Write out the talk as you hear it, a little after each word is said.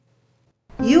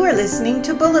You are listening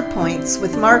to Bullet Points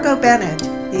with Margot Bennett,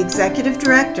 the Executive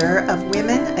Director of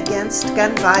Women Against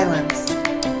Gun Violence.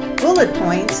 Bullet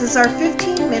Points is our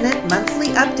 15-minute monthly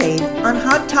update on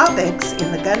hot topics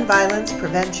in the gun violence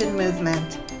prevention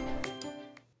movement.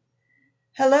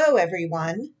 Hello,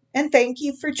 everyone, and thank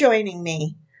you for joining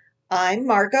me. I'm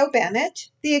Margot Bennett,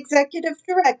 the Executive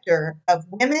Director of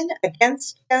Women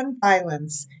Against Gun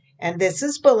Violence, and this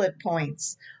is Bullet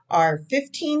Points, our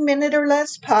 15-minute or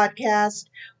less podcast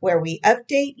where we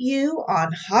update you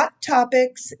on hot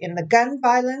topics in the gun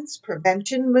violence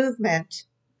prevention movement.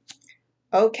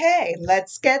 Okay,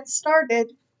 let's get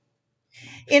started.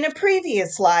 In a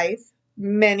previous life,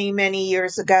 many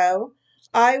years ago,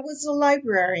 I was a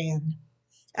librarian.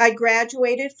 I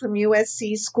graduated from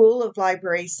USC School of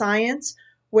Library Science,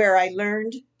 where I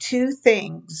learned two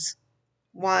things.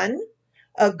 One,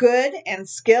 a good and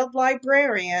skilled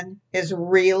librarian is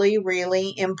really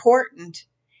important,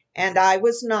 and I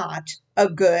was not a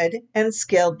good and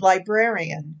skilled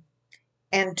librarian.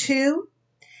 And two,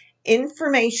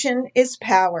 information is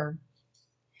power.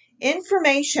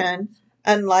 Information,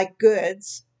 unlike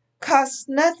goods, costs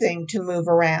nothing to move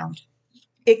around.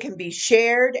 It can be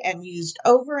shared and used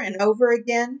over and over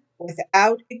again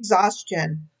without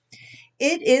exhaustion.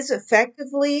 It is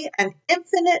effectively an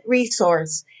infinite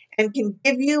resource and can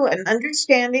give you an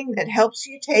understanding that helps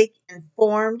you take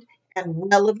informed and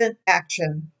relevant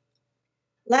action.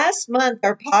 Last month,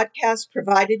 our podcast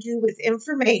provided you with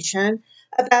information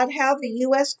about how the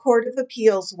U.S. Court of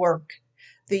Appeals work.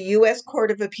 The U.S. Court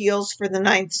of Appeals for the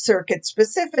Ninth Circuit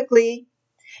specifically,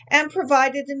 and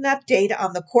provided an update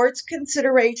on the court's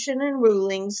consideration and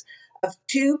rulings of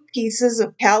two pieces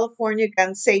of California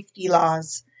gun safety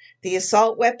laws, the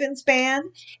assault weapons ban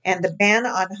and the ban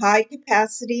on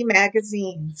high-capacity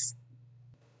magazines.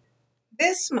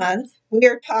 This month, we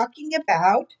are talking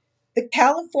about the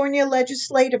California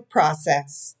legislative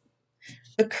process,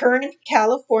 the current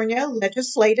California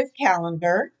legislative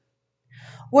calendar,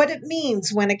 what it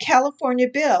means when a California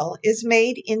bill is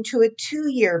made into a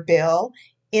 2-year bill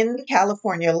in the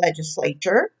California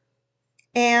legislature,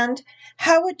 and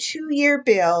how a 2-year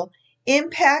bill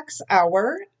impacts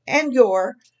our and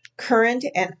your current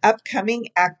and upcoming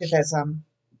activism.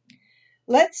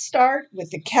 Let's start with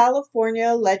the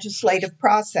California legislative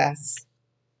process.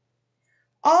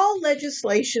 All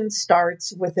legislation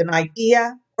starts with an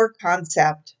idea or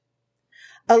concept.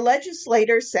 A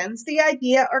legislator sends the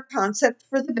idea or concept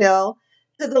for the bill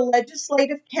to the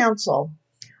Legislative Council,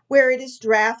 where it is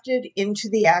drafted into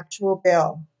the actual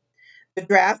bill. The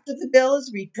draft of the bill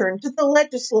is returned to the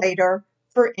legislator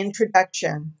for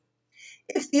introduction.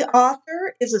 If the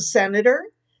author is a senator,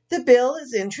 the bill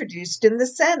is introduced in the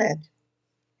Senate.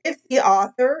 If the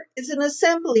author is an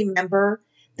assembly member,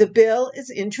 the bill is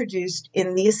introduced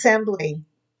in the assembly.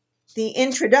 The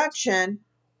introduction,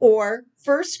 or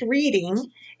first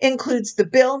reading, includes the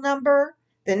bill number,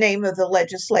 the name of the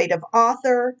legislative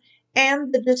author,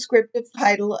 and the descriptive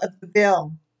title of the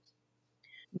bill.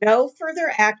 No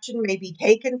further action may be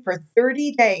taken for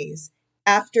 30 days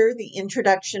after the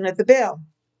introduction of the bill.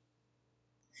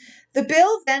 The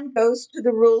bill then goes to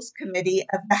the Rules Committee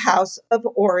of the House of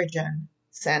Origin,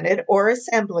 Senate or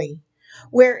Assembly,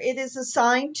 where it is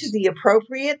assigned to the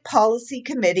appropriate policy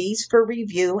committees for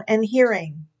review and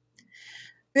hearing.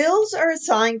 Bills are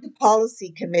assigned to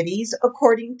policy committees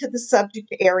according to the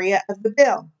subject area of the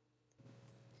bill.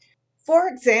 For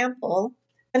example,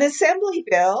 an assembly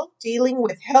bill dealing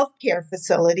with healthcare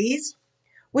facilities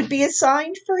would be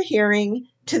assigned for hearing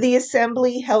to the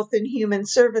Assembly Health and Human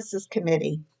Services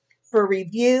Committee for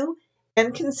review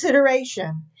and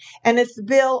consideration. And if the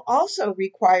bill also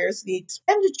requires the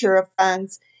expenditure of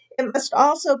funds, it must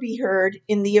also be heard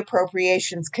in the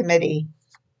Appropriations Committee.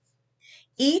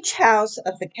 Each house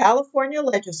of the California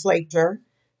legislature,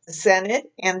 the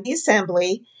Senate, and the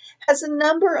Assembly has a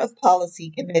number of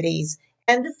policy committees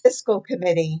and a fiscal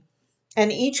committee,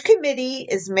 and each committee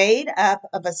is made up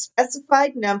of a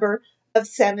specified number of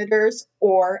senators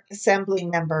or assembly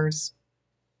members.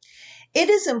 It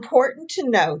is important to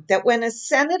note that when a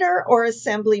senator or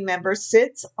assembly member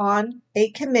sits on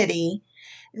a committee,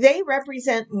 they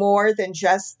represent more than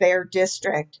just their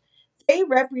district. They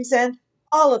represent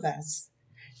all of us.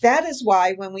 That is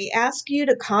why when we ask you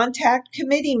to contact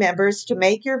committee members to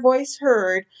make your voice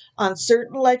heard on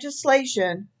certain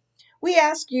legislation, we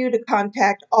ask you to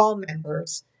contact all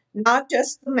members, not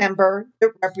just the member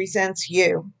that represents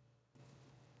you.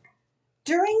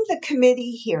 During the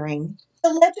committee hearing, the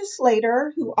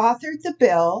legislator who authored the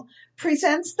bill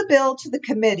presents the bill to the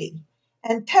committee,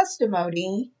 and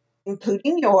testimony,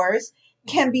 including yours,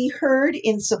 can be heard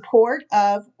in support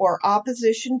of or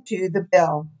opposition to the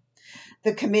bill.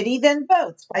 The committee then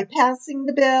votes by passing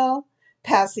the bill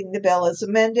as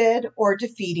amended, or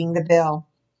defeating the bill.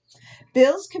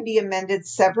 Bills can be amended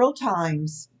several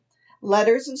times.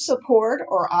 Letters of support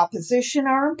or opposition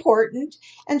are important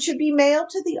and should be mailed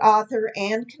to the author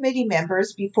and committee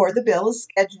members before the bill is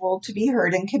scheduled to be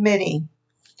heard in committee.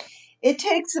 It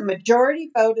takes a majority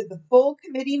vote of the full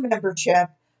committee membership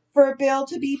for a bill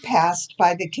to be passed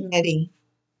by the committee.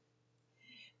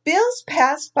 Bills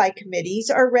passed by committees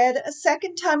are read a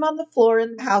second time on the floor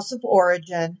in the House of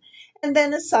Origin and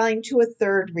then assigned to a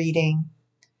third reading.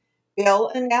 Bill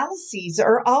analyses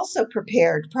are also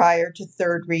prepared prior to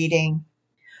third reading.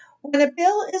 When a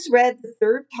bill is read the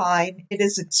third time, it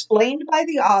is explained by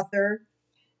the author,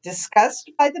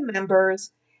 discussed by the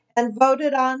members, and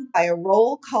voted on by a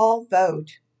roll call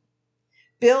vote.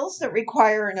 Bills that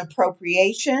require an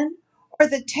appropriation or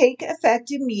that take effect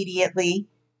immediately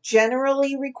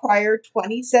generally require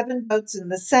 27 votes in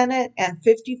the Senate and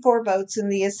 54 votes in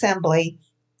the Assembly.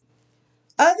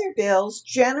 Other bills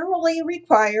generally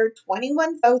require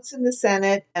 21 votes in the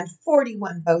Senate and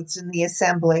 41 votes in the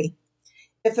Assembly.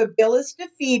 If a bill is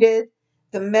defeated,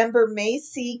 the member may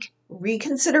seek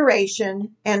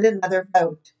reconsideration and another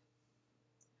vote.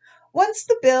 Once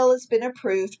the bill has been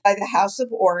approved by the House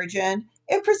of Origin,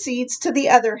 it proceeds to the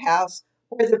other house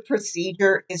where the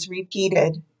procedure is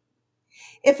repeated.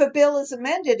 If a bill is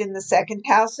amended in the second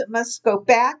house, it must go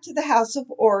back to the House of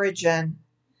Origin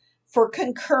for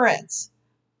concurrence,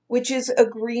 which is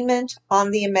agreement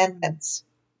on the amendments.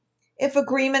 If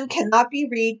agreement cannot be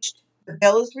reached, the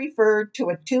bill is referred to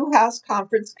a two-house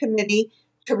conference committee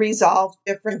to resolve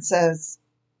differences.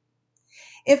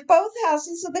 If both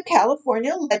houses of the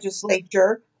California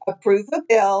legislature approve a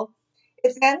bill,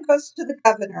 it then goes to the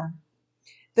governor.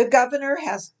 The governor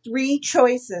has three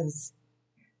choices.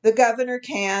 The governor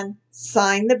can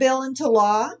sign the bill into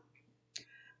law,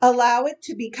 allow it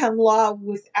to become law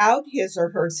without his or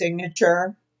her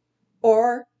signature,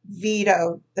 or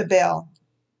veto the bill.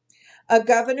 A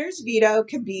governor's veto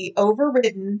can be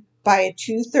overridden by a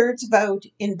 2/3 vote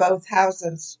in both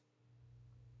houses.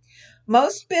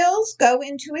 Most bills go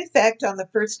into effect on the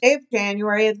first day of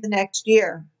January of the next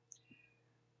year.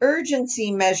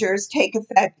 Urgency measures take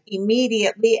effect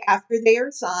immediately after they are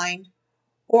signed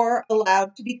or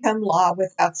allowed to become law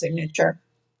without signature.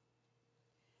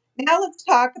 Now let's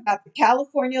talk about the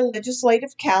California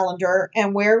legislative calendar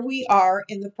and where we are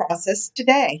in the process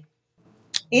today.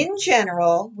 In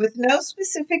general, with no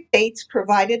specific dates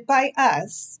provided by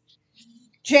us,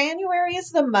 January is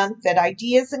the month that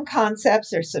ideas and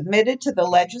concepts are submitted to the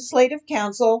Legislative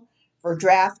Council for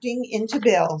drafting into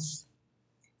bills.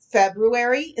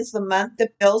 February is the month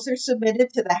that bills are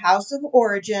submitted to the House of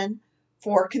Origin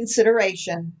for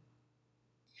consideration.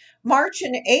 March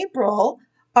and April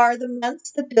are the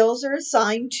months that bills are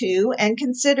assigned to and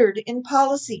considered in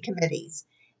policy committees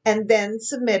and then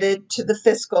submitted to the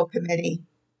Fiscal Committee.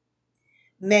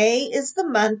 May is the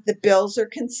month that bills are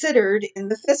considered in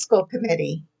the Fiscal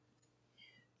Committee.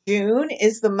 June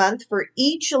is the month for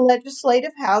each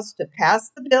legislative house to pass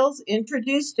the bills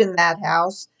introduced in that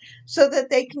house so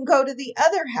that they can go to the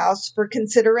other house for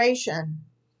consideration.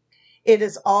 It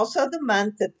is also the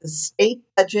month that the state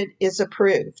budget is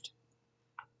approved.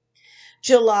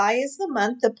 July is the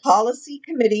month that policy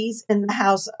committees in the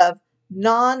House of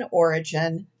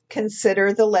Non-Origin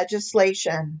consider the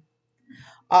legislation.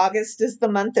 August is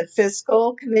the month that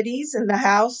fiscal committees in the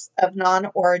House of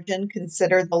Non-Origin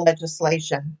consider the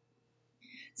legislation.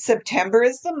 September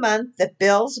is the month that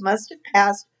bills must have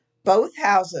passed both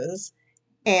houses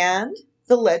and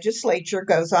the legislature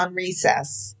goes on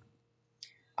recess.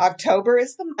 October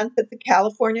is the month that the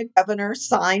California governor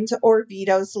signs or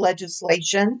vetoes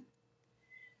legislation.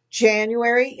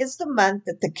 January is the month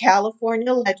that the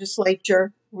California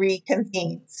legislature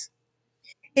reconvenes.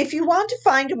 If you want to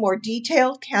find a more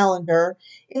detailed calendar,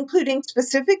 including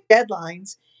specific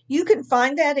deadlines, you can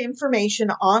find that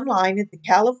information online at the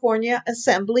California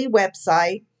Assembly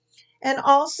website and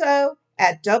also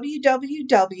at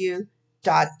www.wagv.org.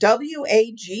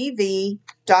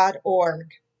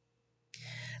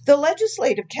 The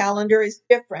legislative calendar is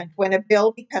different when a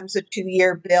bill becomes a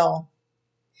 2-year bill.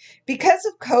 Because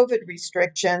of COVID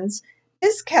restrictions,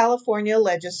 this California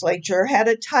legislature had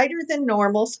a tighter than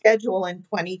normal schedule in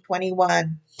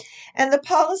 2021, and the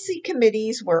policy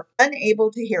committees were unable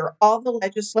to hear all the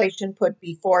legislation put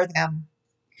before them.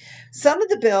 Some of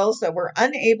the bills that were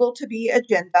unable to be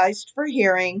agendized for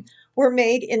hearing were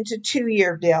made into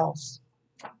 2-year bills.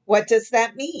 What does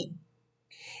that mean?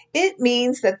 It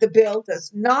means that the bill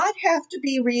does not have to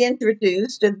be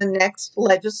reintroduced in the next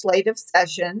legislative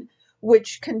session,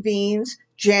 which convenes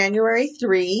January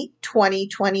 3,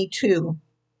 2022.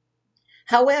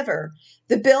 However,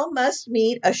 the bill must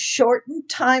meet a shortened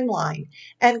timeline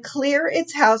and clear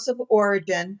its House of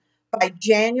Origin by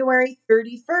January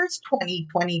 31st,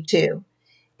 2022,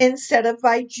 instead of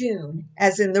by June,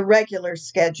 as in the regular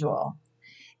schedule,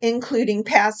 including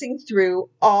passing through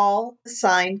all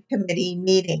assigned committee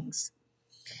meetings.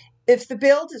 If the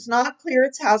bill does not clear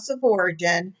its House of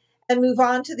Origin and move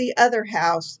on to the other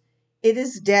house, it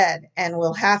is dead and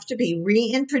will have to be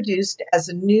reintroduced as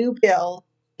a new bill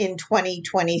in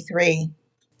 2023.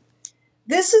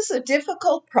 This is a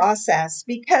difficult process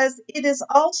because it is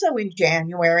also in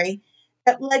January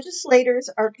that legislators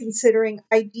are considering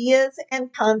ideas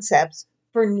and concepts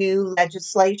for new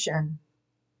legislation.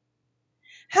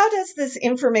 How does this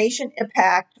information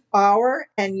impact our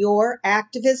and your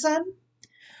activism?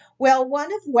 Well,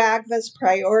 one of WAGVA's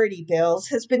priority bills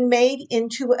has been made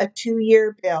into a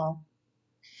 2-year bill.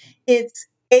 It's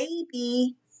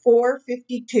AB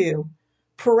 452,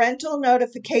 Parental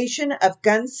Notification of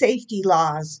Gun Safety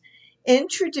Laws,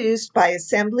 introduced by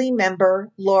Assembly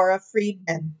Member Laura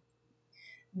Friedman.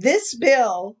 This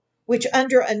bill, which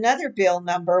under another bill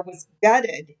number was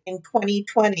gutted in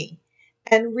 2020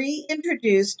 and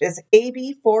reintroduced as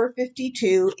AB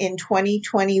 452 in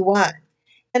 2021,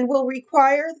 and will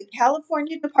require the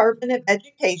California Department of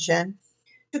Education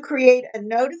to create a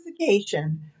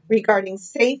notification regarding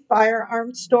safe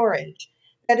firearm storage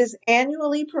that is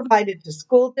annually provided to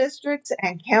school districts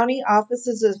and county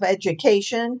offices of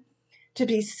education to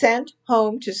be sent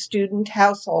home to student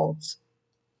households.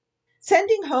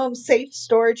 Sending home safe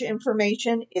storage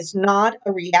information is not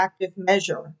a reactive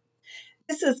measure.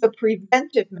 This is a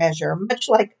preventive measure, much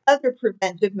like other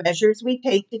preventive measures we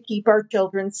take to keep our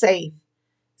children safe.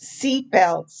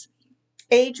 Seatbelts,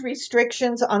 age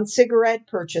restrictions on cigarette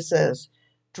purchases,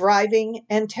 driving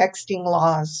and texting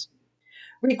laws.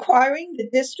 Requiring the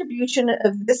distribution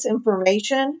of this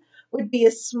information would be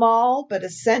a small but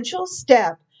essential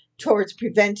step towards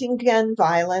preventing gun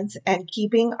violence and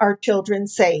keeping our children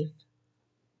safe.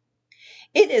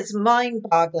 It is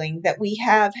mind-boggling that we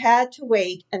have had to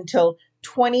wait until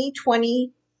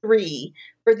 2023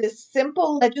 for this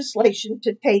simple legislation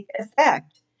to take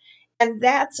effect. And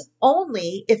that's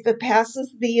only if it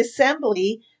passes the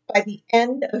Assembly by the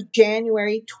end of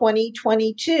January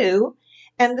 2022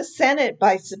 and the Senate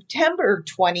by September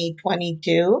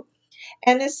 2022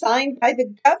 and is signed by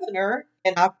the governor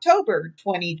in October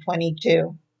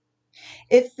 2022.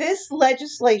 If this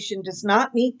legislation does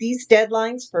not meet these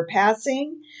deadlines for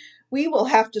passing, we will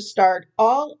have to start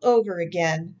all over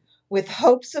again with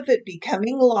hopes of it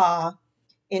becoming law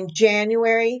in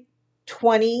January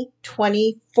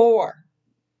 2024.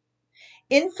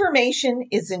 Information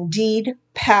is indeed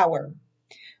power.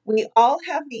 We all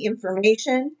have the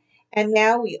information, and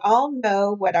now we all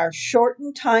know what our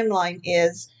shortened timeline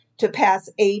is to pass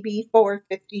AB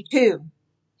 452.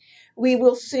 We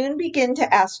will soon begin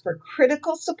to ask for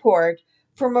critical support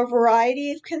from a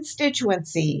variety of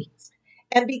constituencies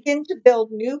and begin to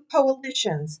build new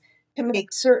coalitions to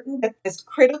make certain that this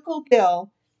critical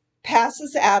bill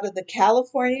passes out of the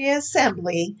California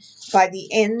Assembly by the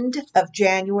end of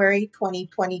January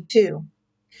 2022.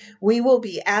 We will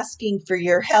be asking for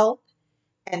your help,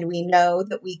 and we know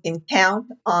that we can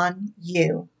count on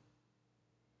you.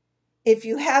 If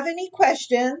you have any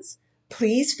questions,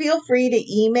 please feel free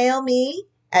to email me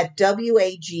at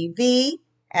wagv@wagv.org.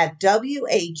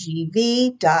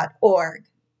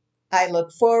 I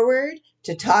look forward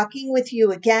to talking with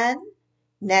you again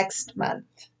next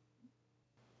month.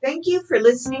 Thank you for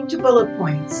listening to Bullet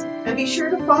Points, and be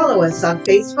sure to follow us on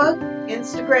Facebook,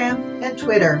 Instagram, and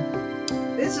Twitter.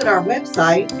 Visit our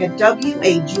website at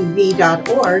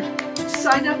wagv.org to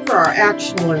sign up for our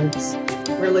action alerts.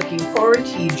 We're looking forward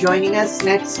to you joining us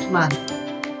next month.